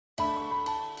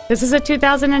This is a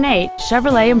 2008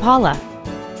 Chevrolet Impala.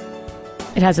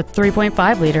 It has a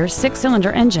 3.5-liter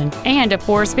six-cylinder engine and a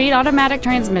 4-speed automatic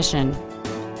transmission.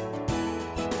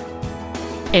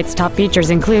 Its top features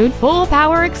include full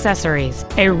power accessories,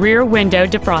 a rear window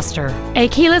defroster, a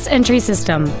keyless entry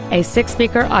system, a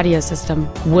 6-speaker audio system,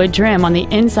 wood trim on the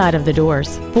inside of the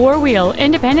doors, 4-wheel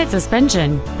independent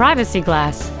suspension, privacy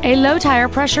glass, a low tire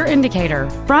pressure indicator,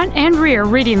 front and rear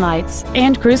reading lights,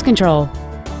 and cruise control.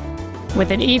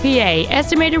 With an EPA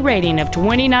estimated rating of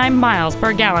 29 miles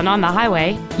per gallon on the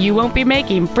highway, you won't be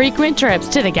making frequent trips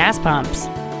to the gas pumps.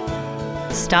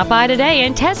 Stop by today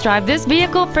and test drive this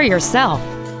vehicle for yourself.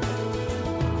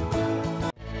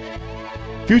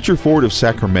 Future Ford of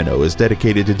Sacramento is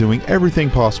dedicated to doing everything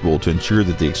possible to ensure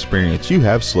that the experience you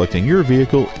have selecting your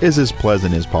vehicle is as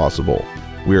pleasant as possible.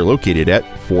 We are located at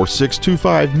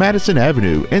 4625 Madison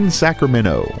Avenue in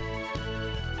Sacramento.